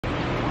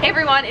Hey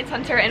everyone, it's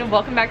Hunter and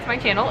welcome back to my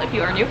channel. If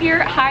you are new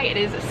here, hi, it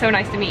is so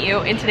nice to meet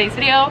you. In today's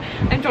video,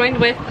 I'm joined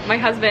with my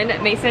husband,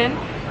 Mason.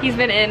 He's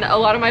been in a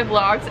lot of my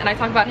vlogs and I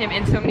talk about him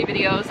in so many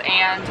videos,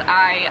 and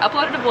I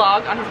uploaded a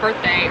vlog on his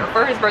birthday, or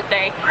for his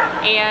birthday,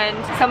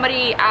 and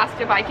somebody asked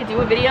if I could do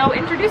a video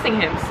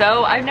introducing him.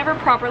 So I've never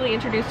properly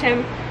introduced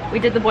him. We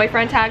did the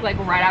boyfriend tag like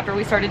right after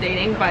we started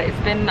dating, but it's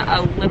been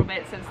a little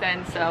bit since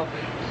then. So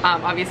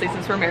obviously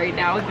since we're married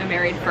now, we've been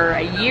married for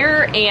a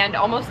year and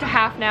almost a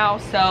half now.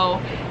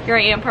 So here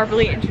I am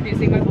properly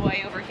introducing my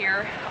boy over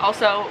here.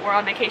 Also, we're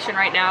on vacation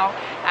right now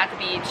at the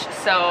beach,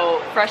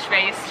 so fresh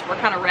faced. We're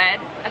kind of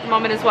red at the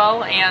moment as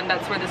well, and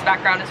that's where this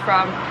background is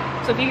from.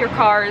 So if you hear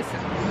cars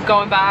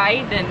going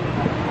by, then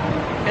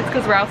it's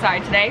because we're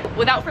outside today.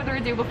 Without further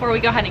ado, before we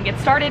go ahead and get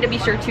started, be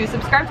sure to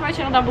subscribe to my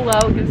channel down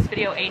below, give this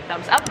video a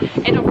thumbs up,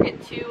 and don't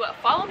forget to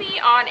follow me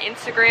on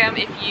Instagram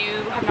if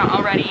you have not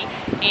already,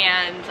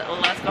 and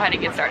let's go ahead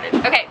and get started.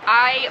 Okay,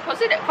 I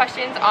posted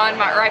questions on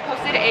my, I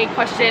posted a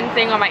question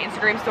thing on my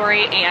Instagram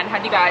story and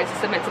had you guys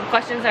submit some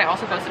questions, and I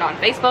also posted on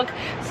Facebook.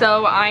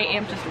 So I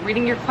am just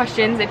reading your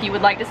questions. If you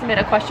would like to submit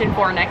a question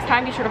for next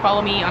time, be sure to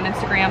follow me on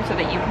Instagram so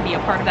that you can be a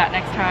part of that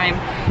next time.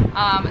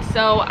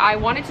 So I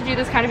wanted to do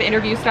this kind of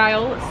interview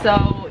style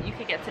so you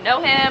could get to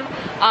know him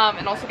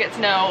and also get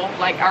to know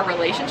like our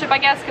relationship, I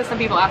guess, because some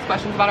people ask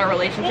questions about our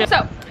relationship.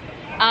 So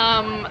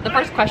the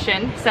first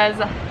question says,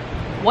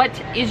 what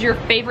is your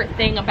favorite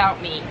thing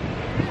about me?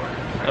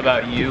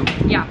 About you?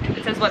 Yeah,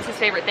 it says what's his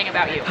favorite thing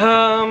about you?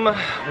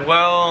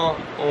 Well,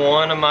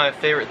 one of my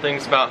favorite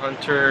things about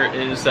Hunter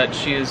is that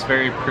she is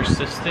very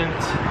persistent.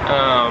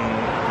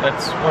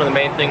 That's one of the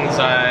main things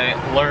I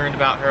learned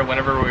about her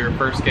whenever we were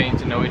first getting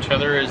to know each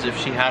other, is if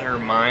she had her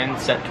mind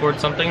set towards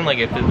something, like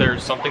if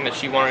there's something that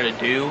she wanted to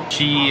do,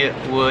 she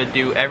would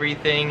do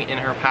everything in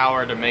her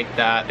power to make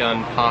that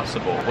done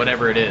possible,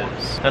 whatever it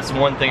is. That's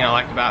one thing I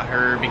liked about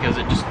her, because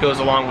it just goes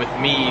along with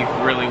me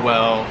really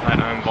well,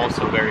 and I'm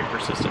also a very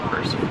persistent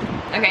person.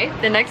 Okay,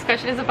 the next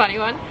question is a funny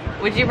one.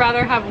 Would you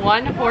rather have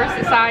one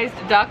horse-sized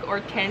duck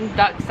or 10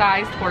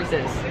 duck-sized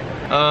horses?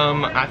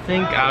 I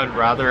think I would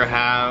rather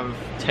have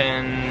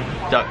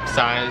 10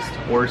 duck-sized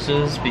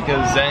horses,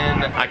 because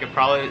then I could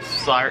probably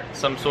start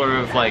some sort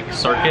of like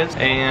circus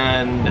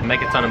and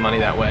make a ton of money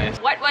that way.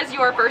 What was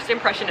your first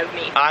impression of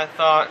me? I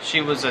thought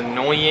she was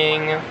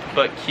annoying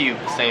but cute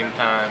at the same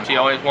time. She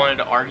always wanted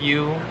to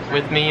argue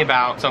with me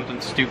about something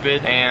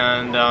stupid,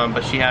 and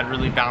but she had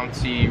really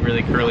bouncy,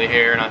 really curly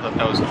hair, and I thought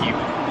that was cute.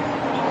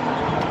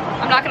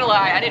 I'm not gonna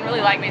lie, I didn't really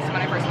like Mason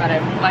when I first met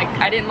him. Like,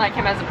 I didn't like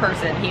him as a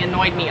person. He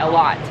annoyed me a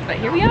lot, but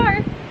here we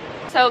are.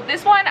 So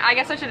this one, I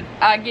guess I should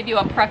give you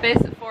a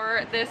preface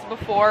for this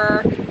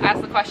before I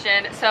ask the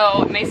question.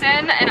 So Mason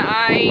and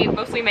I,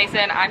 mostly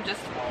Mason, I'm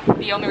just,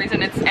 the only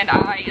reason it's and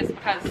I is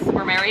because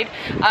we're married.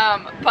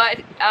 But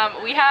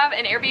we have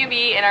an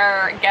Airbnb in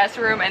our guest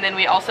room, and then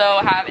we also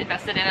have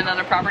invested in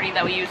another property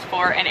that we use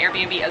for an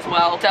Airbnb as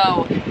well.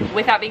 So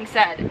with that being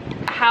said,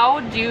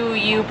 how do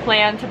you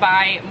plan to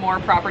buy more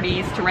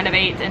properties to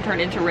renovate and turn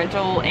into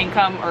rental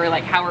income, or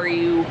like how are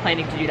you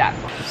planning to do that?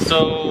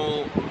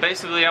 So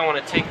basically I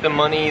want to take the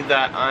money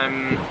that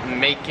I'm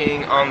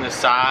making on the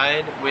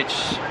side, which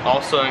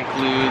also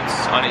includes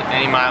on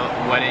any of my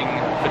wedding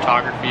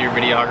photography or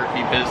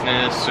videography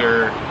business,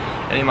 or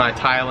any of my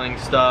tiling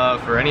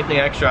stuff, or anything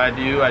extra I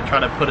do, I try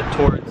to put it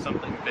towards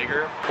something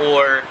bigger.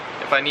 Or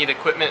if I need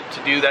equipment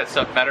to do that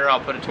stuff better,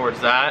 I'll put it towards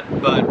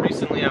that. But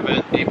recently I've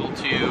been able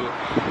to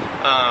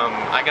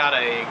I got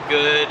a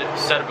good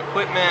set of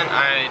equipment.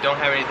 I don't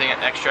have anything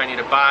extra I need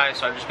to buy,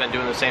 so I've just been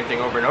doing the same thing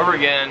over and over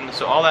again.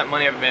 So all that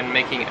money I've been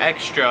making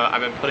extra,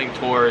 I've been putting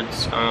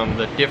towards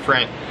the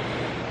different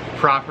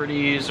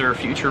properties or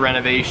future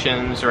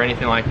renovations or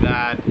anything like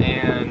that.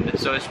 And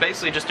so it's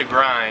basically just a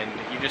grind.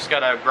 You just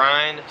gotta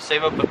grind,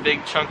 save up a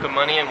big chunk of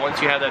money, and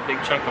once you have that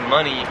big chunk of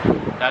money,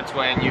 that's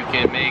when you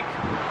can make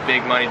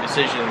big money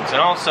decisions.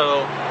 And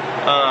also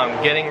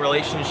getting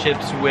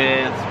relationships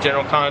with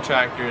general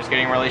contractors,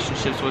 getting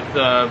relationships with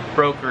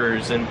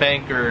brokers and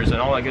bankers and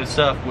all that good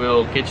stuff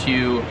will get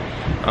you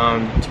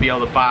to be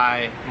able to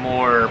buy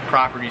more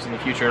properties in the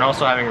future. And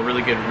also having a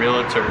really good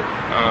realtor.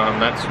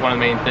 That's one of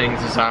the main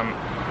things, is I'm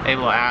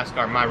able to ask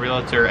my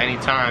realtor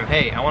anytime,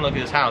 hey, I want to look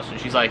at this house, and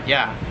she's like,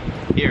 yeah,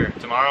 here,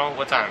 tomorrow,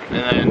 what time?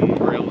 And then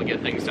we're able to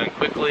get things done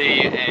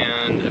quickly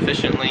and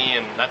efficiently,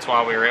 and that's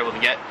why we were able to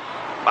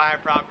buy a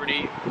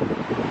property,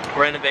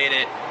 renovate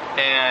it,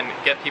 and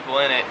get people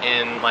in it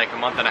in like a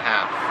month and a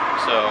half.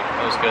 So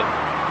it was good.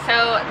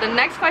 So the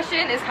next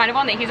question is kind of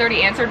one that he's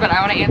already answered, but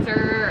I want to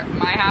answer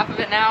my half of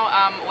it now.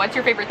 What's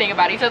your favorite thing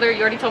about each other?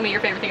 You already told me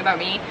your favorite thing about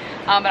me,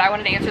 but I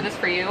wanted to answer this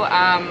for you.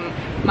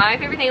 My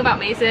favorite thing about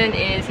Mason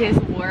is his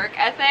work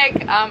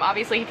ethic.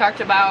 Obviously he talked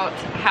about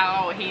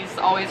how he's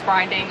always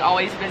grinding,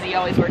 always busy,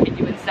 always working,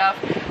 doing stuff,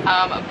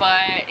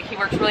 but he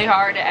works really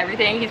hard at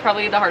everything. He's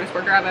probably the hardest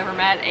worker I've ever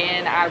met,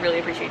 and I really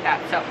appreciate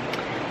that. So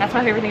that's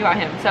my favorite thing about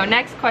him. So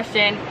next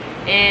question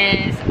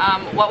is,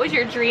 what was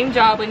your dream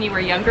job when you were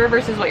younger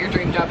versus what your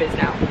dream job is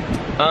now?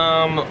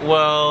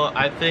 Well,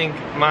 I think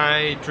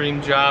my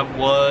dream job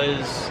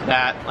was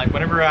that, like,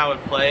 whenever I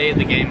would play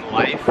the game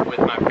Life with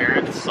my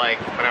parents, like,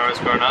 when I was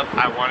growing up,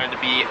 I wanted to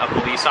be a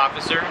police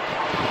officer.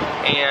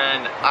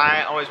 And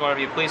I always wanted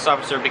to be a police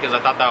officer because I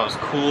thought that was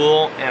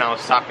cool and I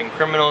was stopping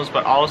criminals,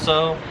 but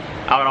also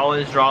I would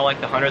always draw, like,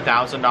 the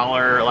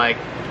 $100,000, like,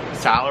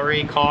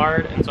 salary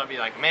card, and so I'd be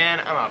like, man,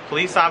 I'm a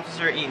police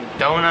officer eating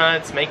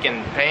donuts,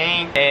 making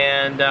bank,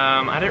 and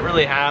I didn't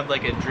really have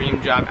like a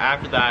dream job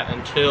after that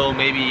until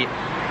maybe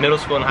middle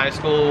school and high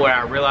school, where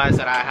I realized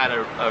that I had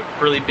a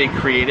really big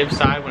creative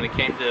side when it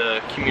came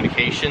to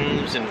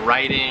communications and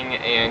writing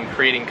and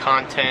creating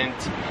content,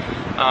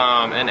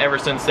 and ever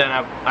since then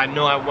I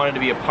know I wanted to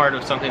be a part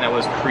of something that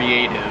was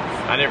creative.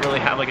 I didn't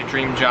really have like a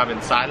dream job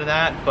inside of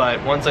that,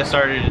 but once I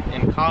started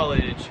in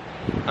college,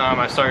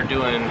 I started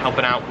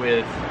helping out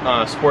with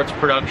sports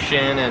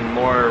production and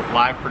more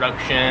live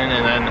production,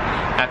 and then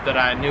after that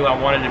I knew I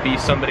wanted to be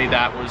somebody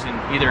that was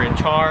either in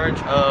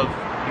charge of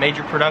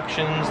major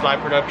productions, live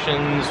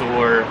productions,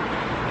 or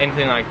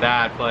anything like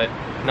that, but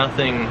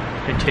nothing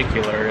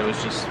particular. It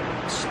was just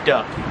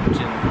stuff,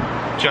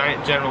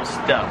 giant general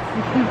stuff.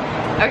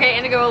 Okay,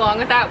 and to go along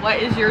with that,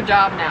 what is your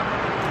job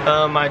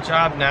now? My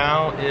job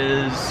now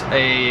is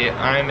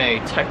I'm a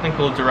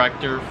technical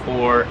director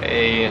for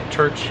a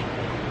church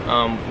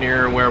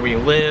near where we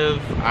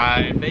live.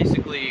 I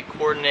basically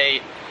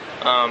coordinate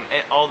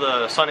all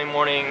the Sunday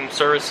morning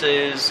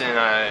services, and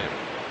I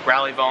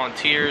rally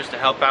volunteers to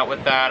help out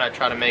with that. I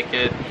try to make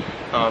it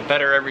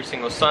better every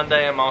single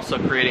Sunday. I'm also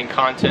creating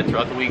content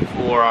throughout the week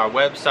for our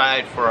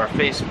website, for our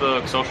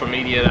Facebook, social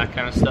media, that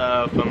kind of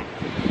stuff.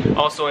 I'm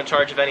also in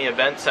charge of any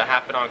events that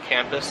happen on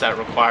campus that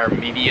require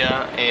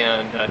media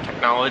and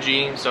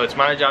technology. So it's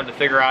my job to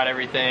figure out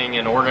everything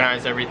and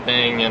organize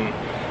everything and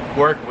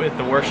work with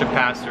the worship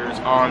pastors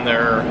on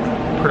their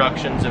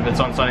productions, if it's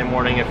on Sunday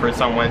morning, if it's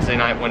on Wednesday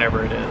night,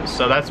 whenever it is.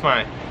 So that's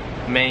my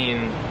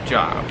main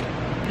job.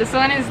 This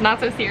one is not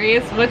so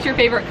serious. What's your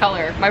favorite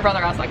color? My brother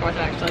asked that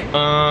question actually.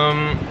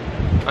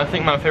 I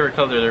think my favorite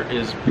color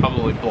is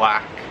probably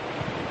black,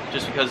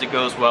 just because it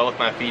goes well with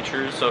my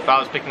features. So if I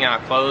was picking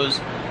out clothes,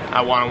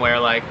 I want to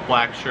wear like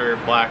black shirt,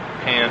 black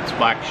pants,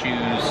 black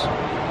shoes,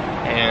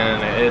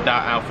 and that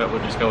outfit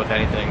would just go with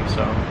anything,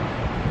 so.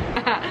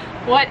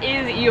 What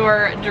is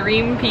your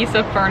dream piece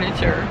of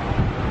furniture?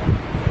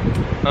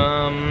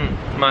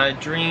 My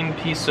dream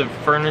piece of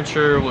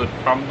furniture would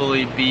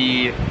probably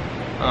be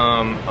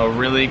a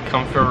really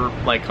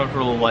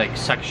comfortable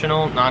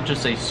sectional, not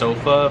just a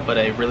sofa, but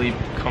a really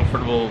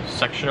comfortable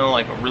sectional,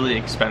 like a really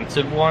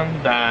expensive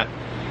one that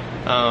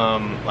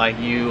like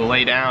you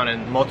lay down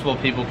and multiple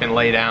people can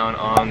lay down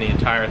on the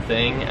entire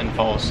thing and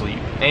fall asleep.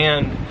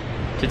 And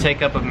to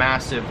take up a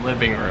massive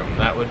living room.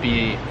 That would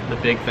be the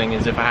big thing,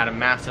 is if I had a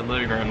massive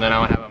living room, then I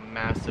would have a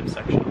massive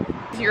section.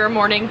 What's your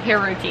morning hair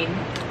routine?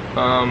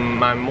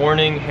 My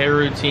morning hair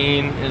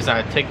routine is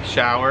I take a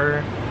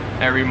shower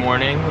every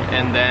morning,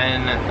 and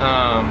then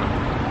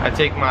I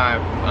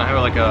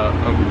have like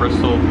a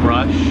bristle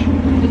brush.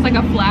 Just like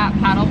a flat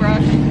paddle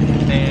brush?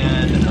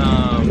 And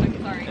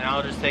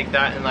I'll just take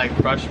that and like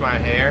brush my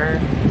hair,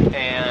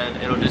 and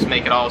it'll just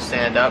make it all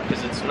stand up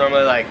because it's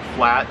normally like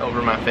flat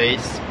over my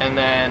face, and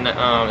then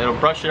it'll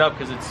brush it up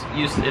because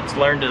it's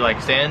learned to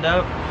like stand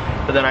up.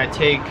 But then I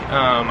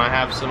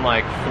have some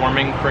like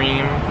forming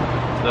cream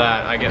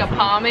that I get like a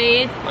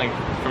pomade, like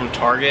from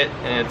Target,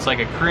 and it's like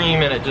a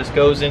cream, and it just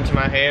goes into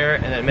my hair,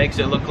 and it makes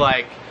it look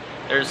like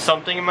there's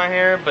something in my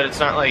hair, but it's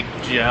not like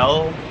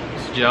gel.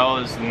 Gel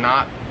is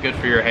not good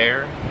for your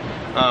hair.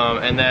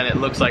 And then it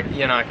looks like,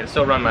 you know, I can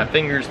still run my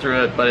fingers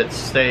through it, but it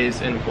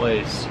stays in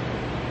place.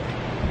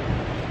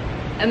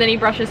 And then he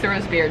brushes through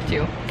his beard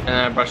too. And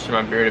then I brush through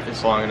my beard if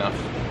it's long enough,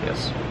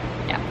 yes.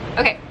 Yeah,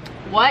 okay.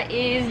 What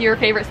is your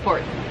favorite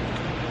sport?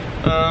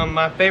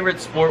 My favorite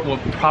sport will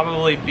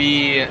probably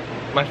be,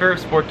 my favorite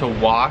sport to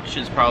watch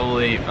is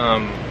probably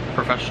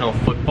professional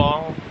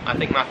football. I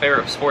think my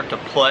favorite sport to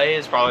play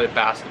is probably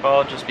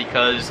basketball, just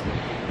because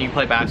you can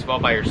play basketball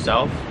by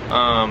yourself,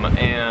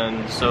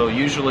 and so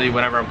usually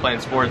whenever I'm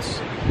playing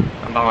sports,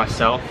 I'm by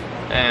myself,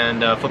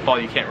 and football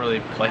you can't really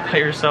play by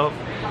yourself.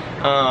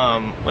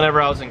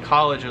 Whenever I was in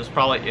college, it was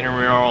probably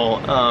intramural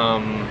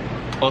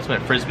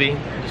ultimate frisbee,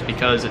 just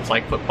because it's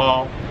like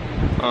football,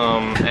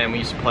 and we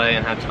used to play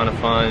and had a ton of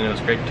fun, and it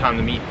was a great time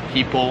to meet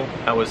people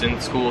that was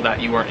in school that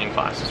you weren't in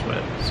classes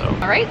with. So.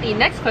 All right, the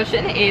next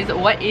question is,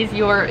 what is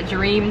your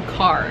dream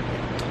car?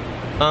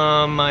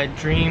 My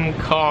dream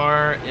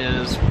car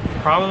is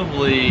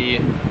probably,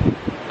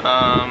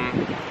 I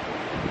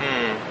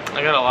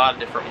got a lot of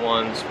different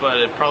ones, but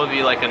it'd probably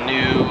be like a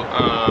new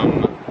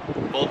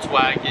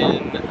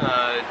Volkswagen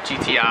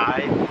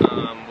GTI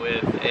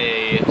with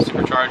a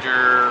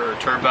supercharger or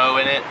turbo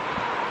in it,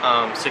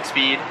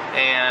 6-speed,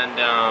 and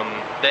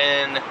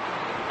then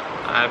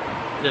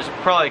there's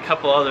probably a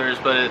couple others,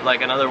 but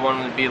like another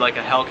one would be like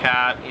a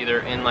Hellcat, either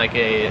in like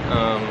a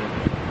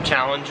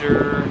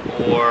Challenger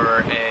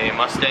or a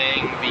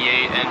Mustang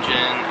V8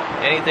 engine,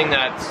 anything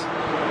that's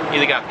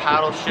either got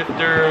paddle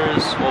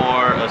shifters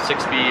or a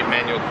 6-speed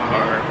manual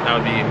car. That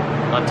would be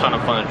a ton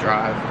of fun to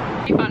drive.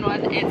 Fun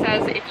one. It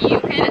says, if you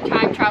could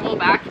time travel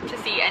back to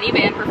see any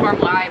band perform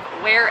live,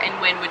 where and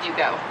when would you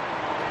go?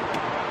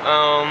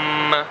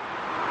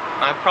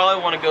 I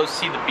probably want to go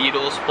see the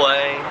Beatles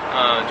play,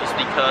 just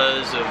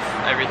because of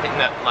everything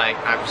that like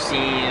I've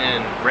seen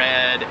and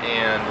read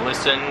and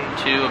listened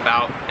to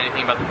about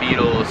anything about the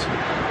Beatles.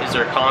 Is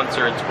their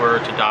concerts were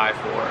to die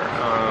for,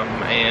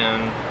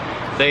 and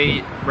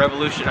they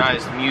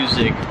revolutionized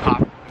music,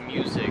 pop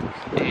music,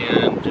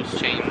 and just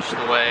changed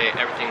the way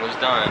everything was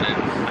done.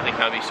 And I think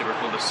that would be super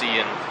cool to see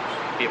and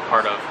be a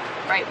part of.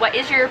 Right. What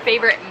is your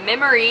favorite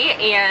memory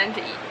and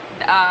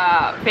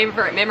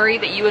favorite memory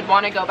that you would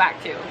want to go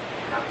back to?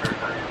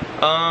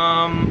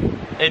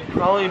 It'd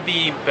probably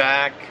be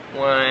back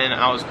when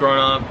I was growing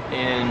up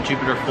in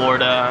Jupiter,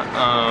 Florida.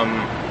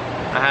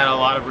 I had a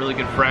lot of really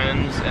good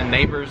friends and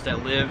neighbors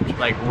that lived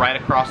like right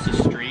across the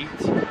street,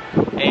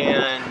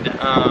 and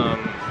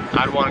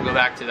I'd want to go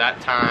back to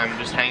that time,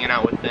 just hanging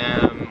out with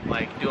them,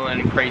 like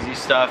doing crazy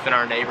stuff in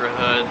our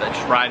neighborhood, like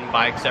just riding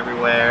bikes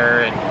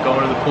everywhere and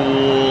going to the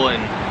pool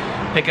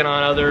and picking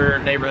on other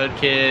neighborhood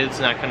kids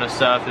and that kind of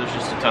stuff. It was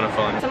just a ton of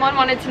fun. Someone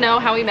wanted to know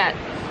how we met.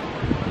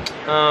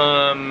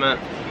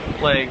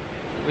 Like,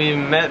 we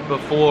met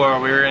before.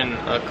 We were in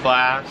a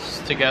class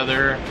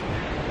together.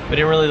 We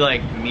didn't really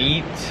like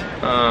meet.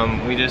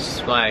 We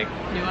just like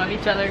knew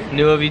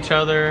of each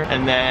other,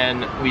 and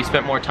then we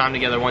spent more time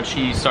together once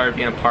she started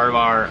being a part of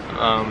our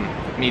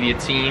media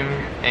team.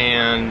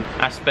 And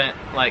I spent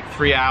like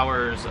 3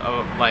 hours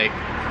of like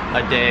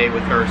a day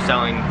with her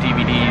selling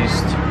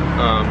DVDs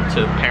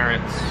to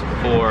parents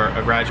for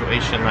a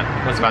graduation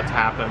that was about to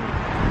happen.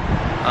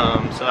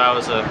 So that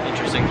was an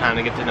interesting time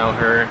to get to know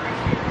her.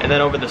 And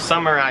then over the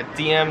summer, I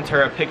DM'd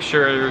her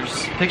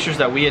pictures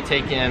that we had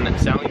taken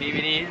selling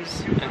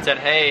DVDs, and said,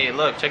 hey,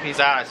 look, check these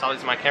out. I saw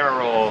these in my camera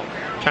roll,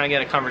 trying to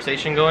get a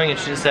conversation going. And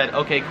she just said,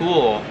 okay,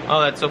 cool.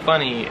 Oh, that's so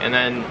funny. And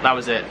then that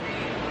was it.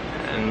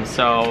 And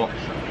so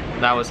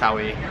that was how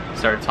we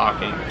started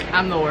talking.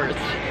 I'm the worst.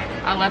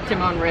 I left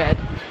him on red.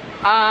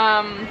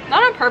 Not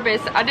on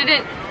purpose. I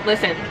didn't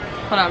listen.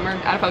 Hold on, we're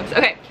out of focus.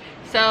 Okay.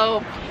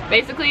 So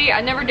basically,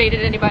 I never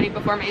dated anybody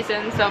before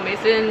Mason, so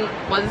Mason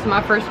was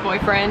my first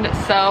boyfriend,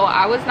 so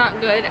I was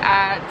not good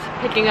at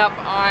picking up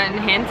on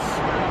hints.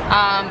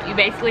 You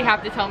basically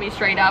have to tell me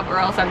straight up or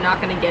else I'm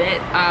not gonna get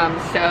it.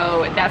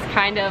 So that's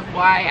kind of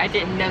why I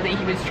didn't know that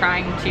he was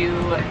trying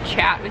to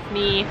chat with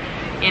me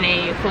in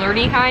a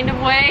flirty kind of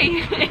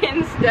way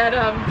instead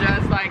of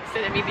just like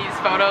sending me these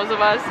photos of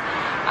us.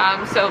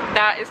 So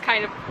that is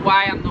kind of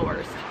why I'm the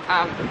worst.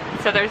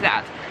 So there's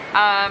that.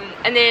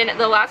 And then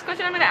the last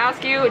question I'm going to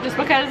ask you, just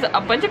because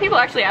a bunch of people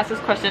actually asked this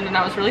question and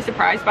I was really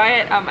surprised by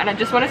it, and I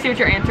just want to see what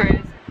your answer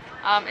is.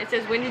 It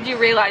says, when did you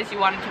realize you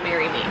wanted to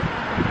marry me?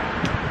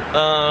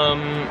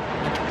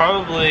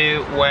 Probably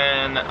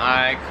when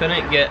I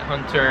couldn't get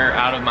Hunter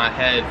out of my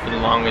head for the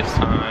longest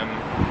time.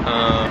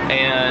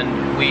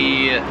 And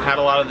we had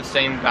a lot of the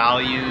same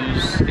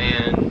values,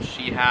 and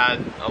she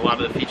had a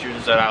lot of the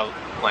features that I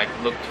like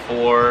looked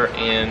for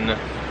in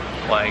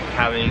like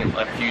having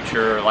a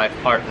future life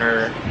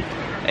partner.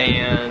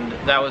 And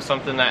that was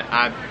something that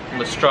I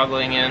was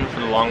struggling in for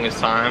the longest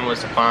time,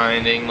 was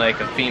finding like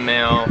a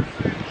female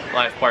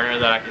life partner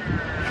that I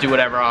could do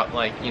whatever I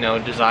like, you know,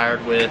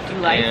 desired with.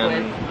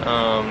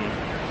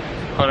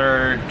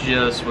 Hunter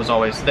just was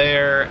always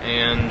there,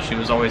 and she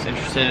was always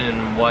interested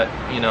in what,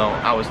 you know,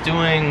 I was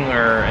doing,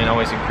 and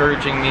always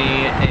encouraging me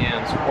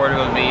and supportive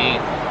of me,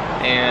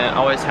 and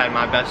always had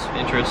my best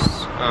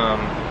interests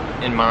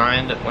in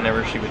mind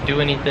whenever she would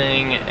do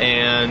anything.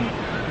 And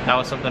that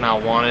was something I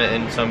wanted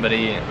in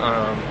somebody,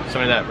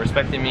 somebody that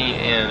respected me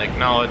and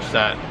acknowledged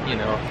that, you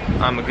know,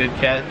 I'm a good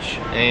catch,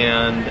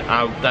 and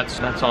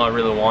that's all I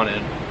really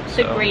wanted.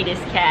 The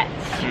greatest catch.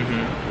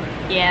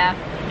 Yeah.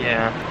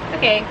 Yeah.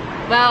 Okay.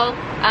 Well,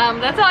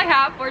 that's all I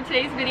have for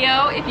today's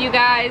video. If you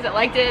guys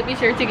liked it, be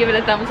sure to give it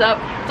a thumbs up.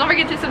 Don't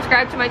forget to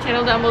subscribe to my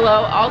channel down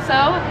below.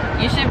 Also,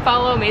 you should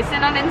follow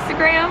Mason on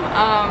Instagram.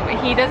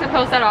 He doesn't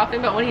post that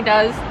often, but when he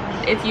does,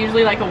 it's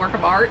usually like a work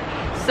of art.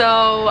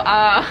 So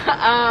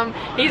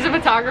he's a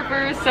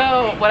photographer,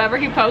 so whatever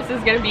he posts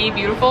is gonna be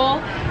beautiful.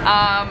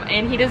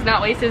 And he does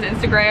not waste his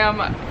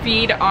Instagram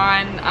feed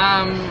on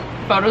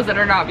photos that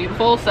are not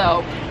beautiful.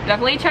 So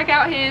definitely check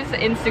out his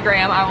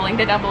Instagram. I will link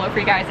that down below for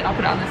you guys, and I'll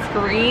put it on the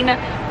screen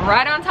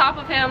right on top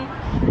of him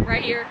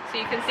right here so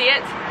you can see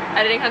it.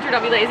 Editing Hunter,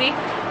 don't be lazy.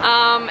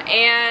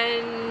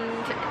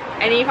 And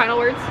any final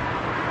words?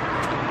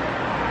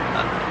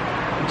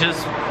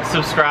 Just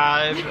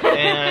subscribe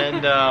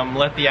and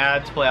let the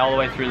ads play all the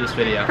way through this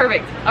video.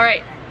 Perfect. All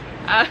right.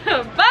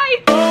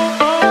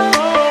 Bye.